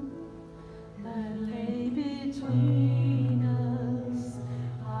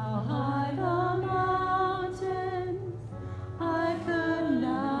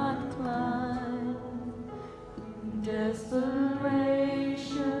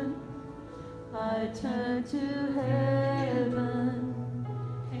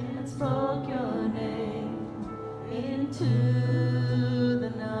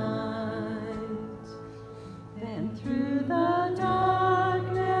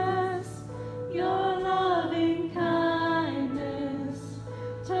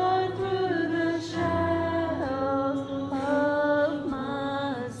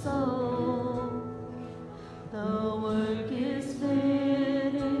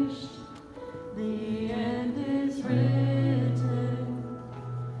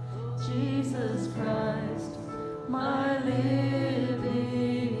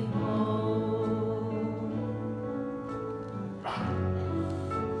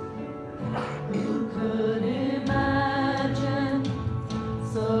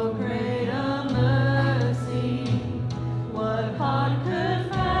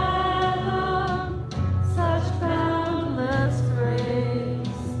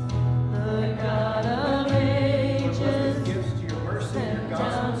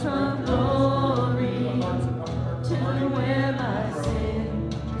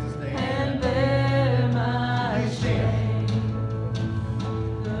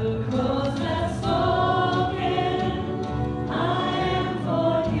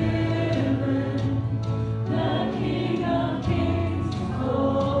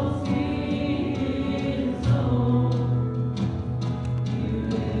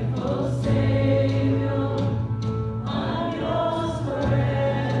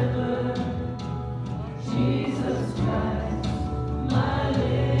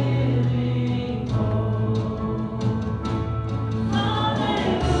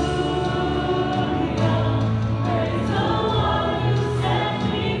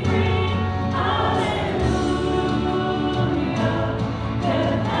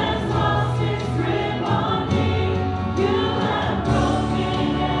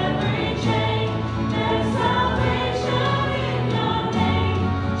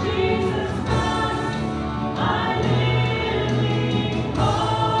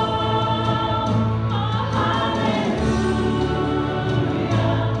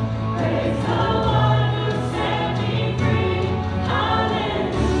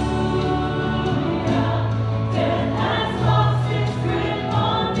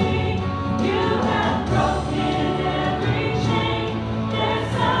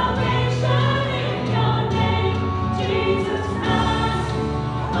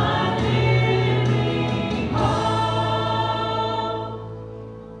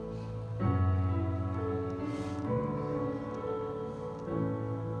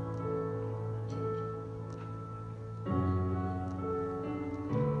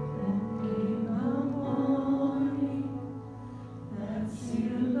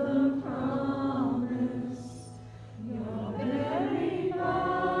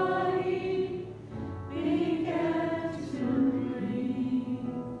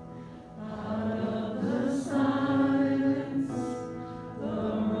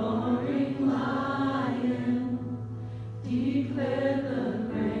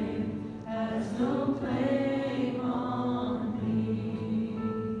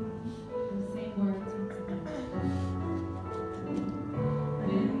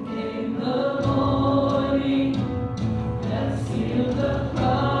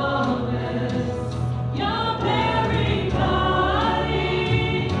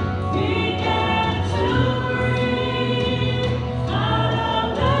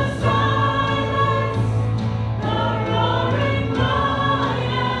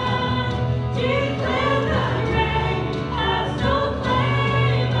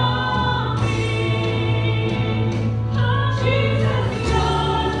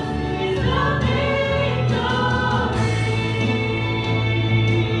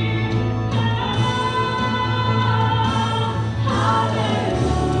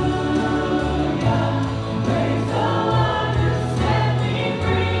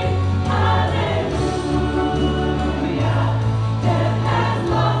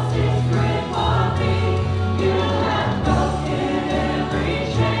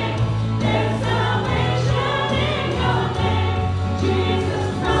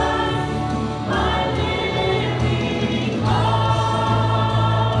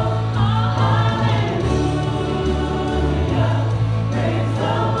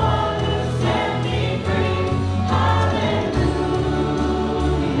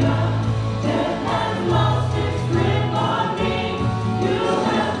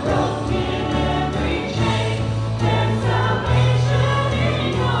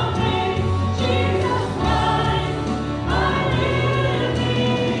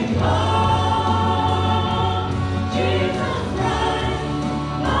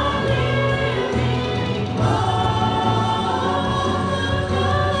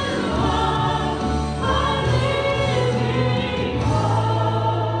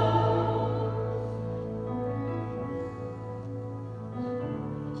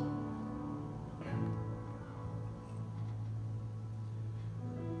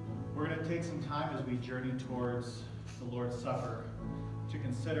take some time as we journey towards the Lord's Supper to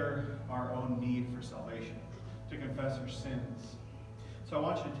consider our own need for salvation, to confess our sins. So I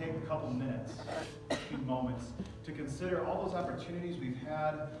want you to take a couple minutes, a few moments, to consider all those opportunities we've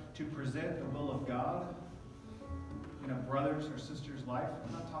had to present the will of God in a brother's or sister's life.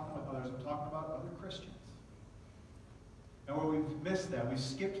 I'm not talking about others, I'm talking about other Christians. And where we've missed that, we've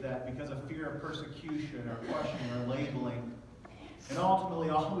skipped that because of fear of persecution or questioning or labeling. And ultimately,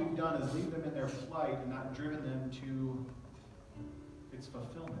 all we've done is leave them in their plight and not driven them to its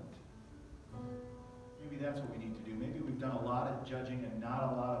fulfillment. Maybe that's what we need to do. Maybe we've done a lot of judging and not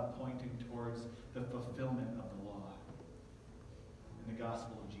a lot of pointing towards the fulfillment of the law in the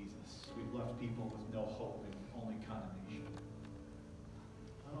gospel of Jesus. We've left people with no hope and only condemnation.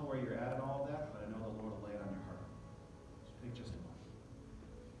 I don't know where you're at in all of that, but I know the Lord will lay it on your heart. So take just a moment.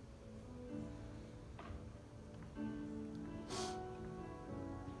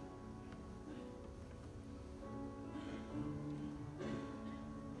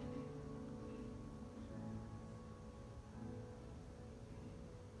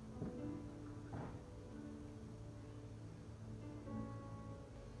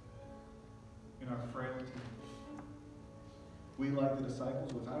 Our frailty. We, like the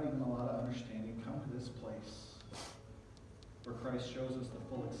disciples, without even a lot of understanding, come to this place where Christ shows us the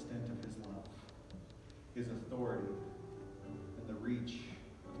full extent of his love, his authority, and the reach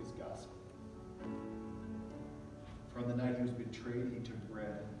of his gospel. For on the night he was betrayed, he took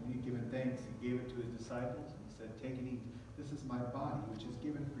bread. When he had given thanks, he gave it to his disciples and said, "Take and eat. This is my body, which is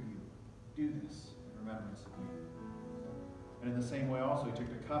given for you. Do this in remembrance of me." And in the same way also he took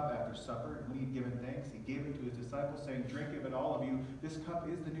the cup after supper, and when he had given thanks, he gave it to his disciples, saying, "Drink of it, all of you. This cup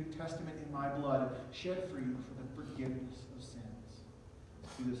is the New Testament in my blood, shed for you for the forgiveness of sins.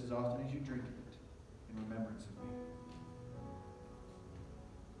 Do this as often as you drink it in remembrance of me."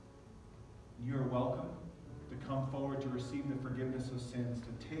 And you are welcome to come forward to receive the forgiveness of sins,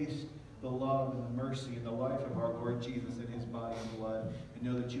 to taste the love and the mercy and the life of our Lord Jesus in his body and blood, and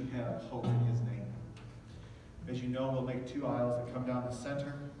know that you have hope in his name. As you know, we'll make two aisles that come down the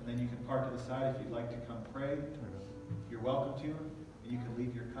center, and then you can part to the side if you'd like to come pray. You're welcome to, and you can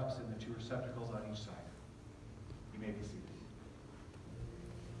leave your cups in the two receptacles on each side. You may be seated.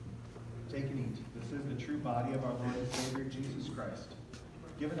 Take and eat. This is the true body of our Lord and Savior Jesus Christ,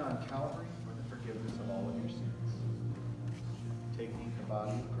 given on Calvary for the forgiveness of all of your sins. Take and eat the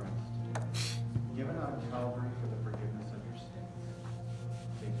body of Christ, given on Calvary for the forgiveness of your sins.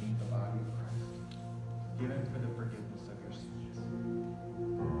 Take and eat the body of Christ, given for the forgiveness of your sins.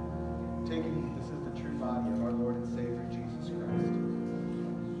 Take and eat. This is the true body of our Lord and Savior Jesus Christ,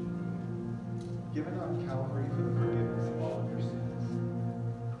 given on Calvary for the forgiveness of all of your sins.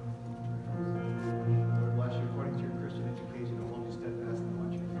 Lord bless you according to your Christian education and hold you steadfast in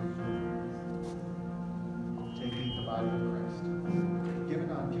what you do. Take and eat the body of Christ, given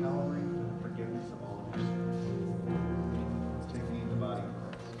on Calvary for the forgiveness of all of your sins. Take and eat the body of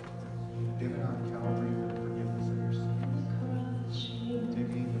Christ, given on Calvary for the forgiveness of your sins. Take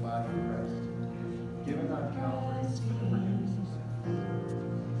and eat the body of Christ, given on Calvary for the forgiveness of sins.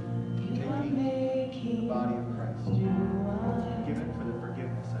 Take and eat the body of Christ, given for the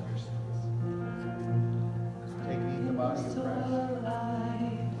forgiveness of your sins. Take and eat the body of Christ.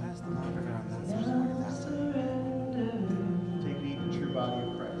 Take and eat the true body of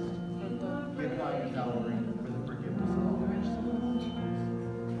Christ, given on Calvary for the forgiveness of all your sins.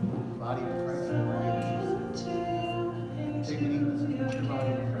 The body of Christ for the forgiveness of sins. Take and eat the true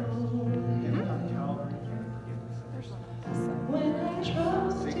body of Christ, given on Calvary for the forgiveness of your sins.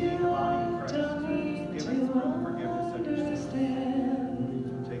 Take and eat the body of Christ, given for the forgiveness of your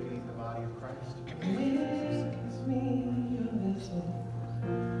sins. Take and eat the body of Christ, for the forgiveness of your sins.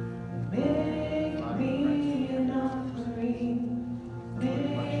 Make me an offering. Make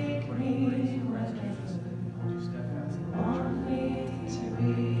me a want me to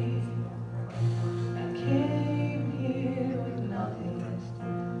be. I came here with nothing.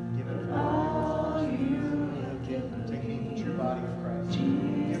 All you have given. Take and eat the true body of Christ,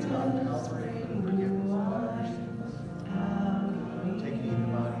 given on Calvary for the forgiveness of all your sins. Take and eat the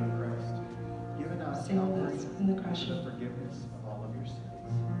body of Christ, given on Calvary for the forgiveness of all of your sins.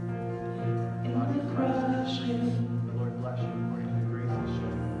 The body of Christ, the Lord bless you according to the grace He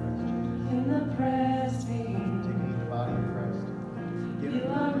showed in Christ Jesus. In the press, take and eat the body of Christ, given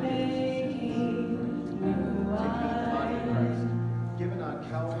on given on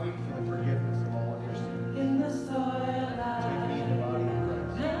Calvary for the forgiveness of all of your sins. In the soil, take and eat the body of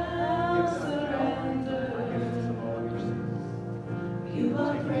Christ, given on Calvary for the forgiveness of all of your sins. Take and eat the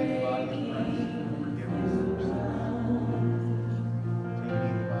body of Christ for the forgiveness of your sins. Take and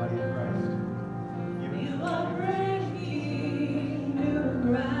eat the body of Christ,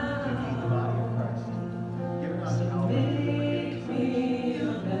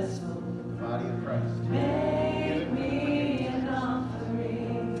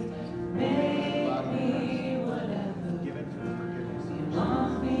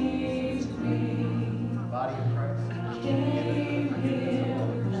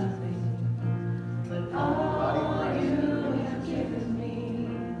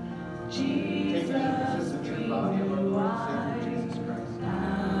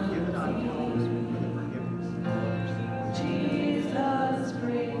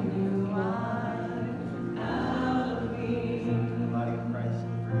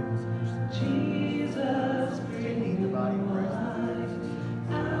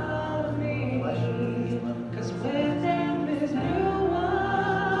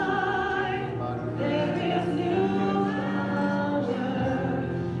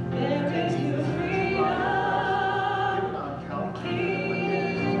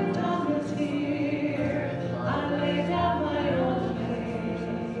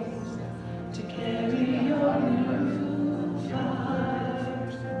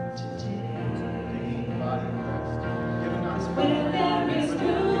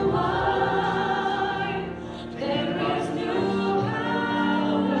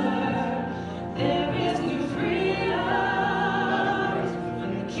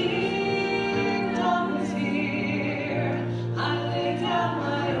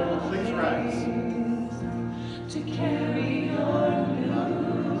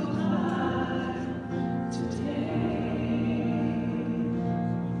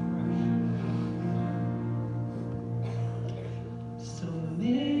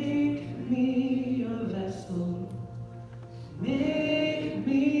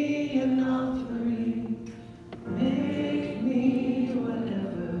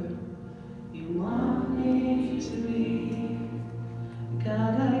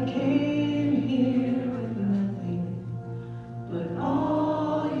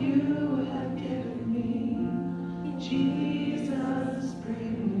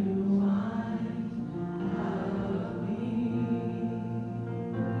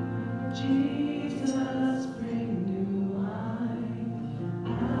 Jesus, bring new wine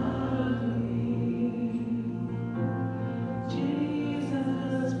out of me.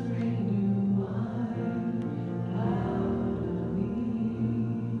 Jesus, bring new wine out of me.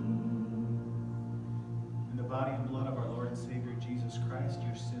 In the body and blood of our Lord and Savior Jesus Christ,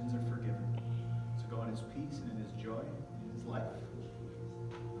 your sins are forgiven. So go in his peace and in his joy and in his life.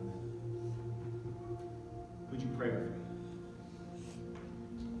 Amen. Would you pray with me?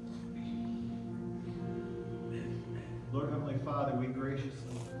 Lord Heavenly Father, we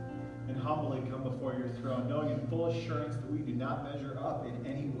graciously and humbly come before your throne, knowing in full assurance that we do not measure up in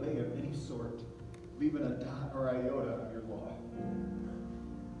any way of any sort, of even a dot or iota of your law.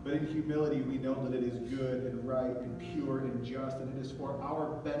 But in humility, we know that it is good and right and pure and just, and it is for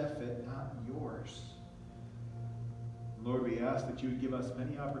our benefit, not yours. Lord, we ask that you would give us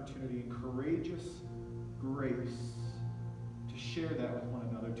many opportunity and courageous grace to share that with one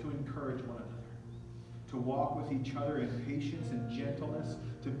another, to encourage one another, to walk with each other in patience and gentleness,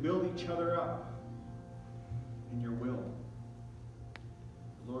 to build each other up in your will.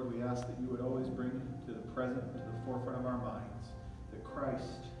 Lord, we ask that you would always bring to the present, to the forefront of our minds, that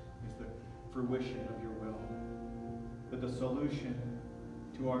Christ is the fruition of your will, that the solution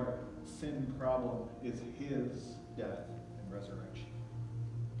to our sin problem is his death and resurrection.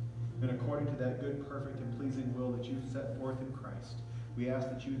 And according to that good, perfect, and pleasing will that you've set forth in Christ, we ask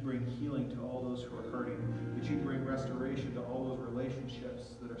that you would bring healing to all those who are hurting, that you bring restoration to all those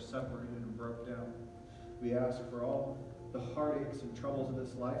relationships that are separated and broke down. We ask for all the heartaches and troubles of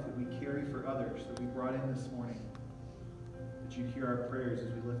this life that we carry for others, that we brought in this morning, that you hear our prayers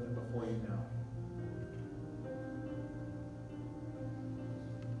as we lift them before you now.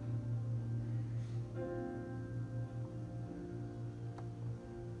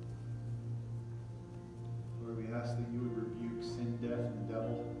 Lord, we ask that you would rebuke sin, death, and the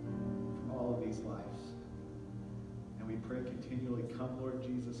devil from all of these lives. And we pray continually, come, Lord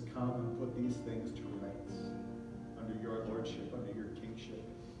Jesus, come and put these things to rights under your lordship, under your kingship,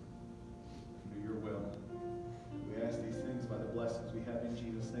 under your will. We ask these things by the blessings we have in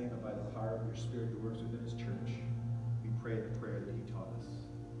Jesus' name and by the power of your Spirit who works within his church. We pray the prayer that he taught us.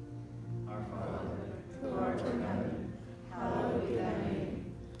 Our Father, who art in heaven, hallowed be thy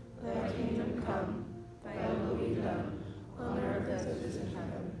name. Thy kingdom come, thy will be done, on earth as it is in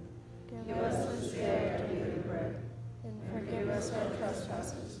heaven. Give us this day our daily bread, and forgive us our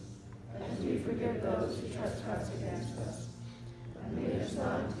trespasses, as we forgive those who trespass against us. And lead us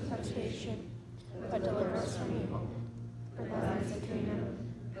not into temptation, but deliver us from evil. For thine is the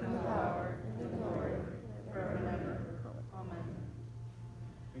kingdom, and the power, and the glory, forever and ever. Amen.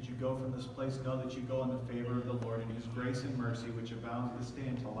 as you go from this place, know that you go in the favor of the Lord and his grace and mercy, which abounds this day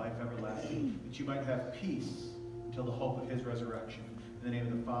until life everlasting, that you might have peace until the hope of his resurrection. In the name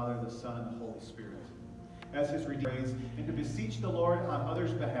of the Father, the Son, and the Holy Spirit. As his praise, and to beseech the Lord on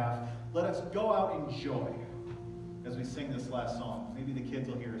others' behalf, let us go out in joy as we sing this last song. Maybe the kids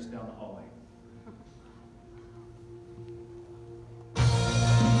will hear us down the hallway.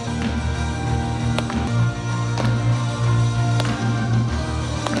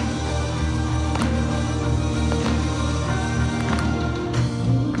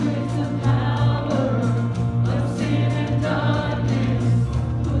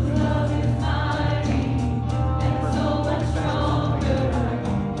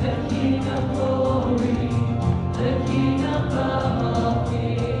 The King above all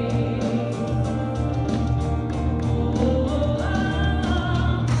kings.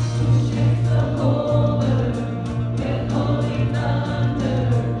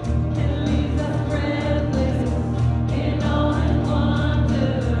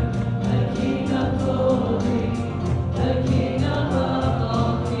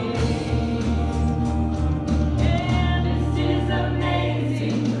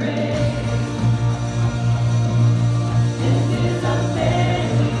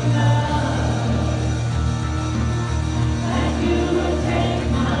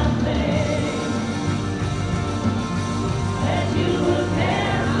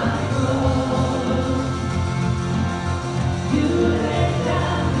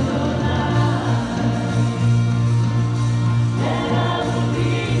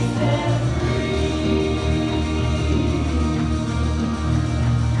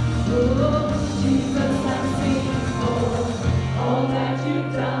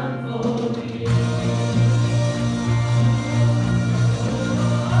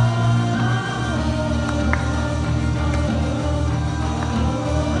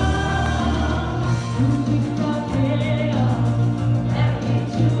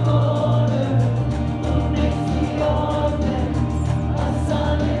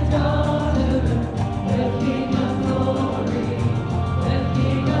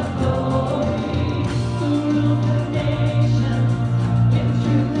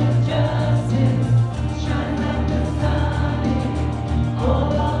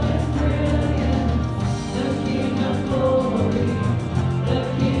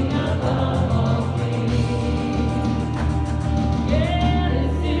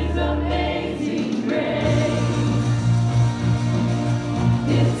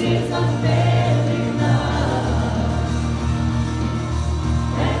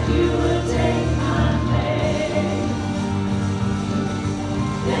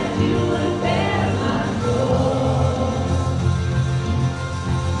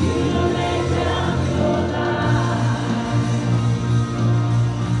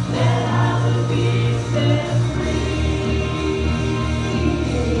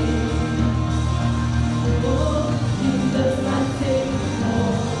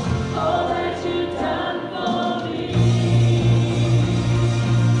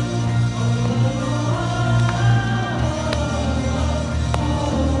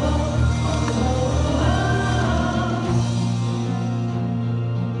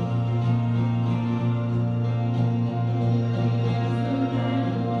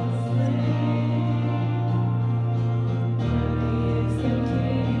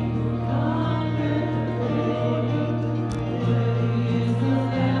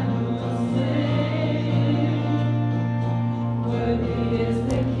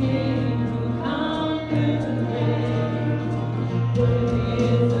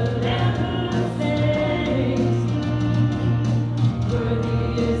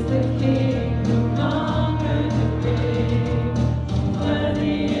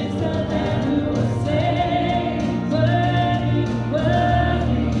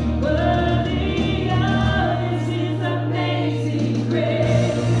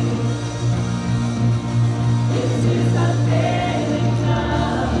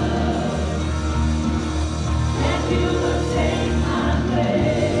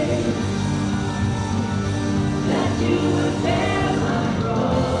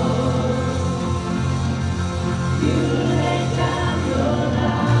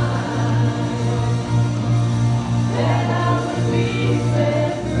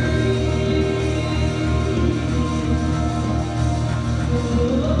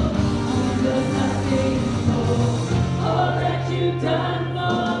 Done.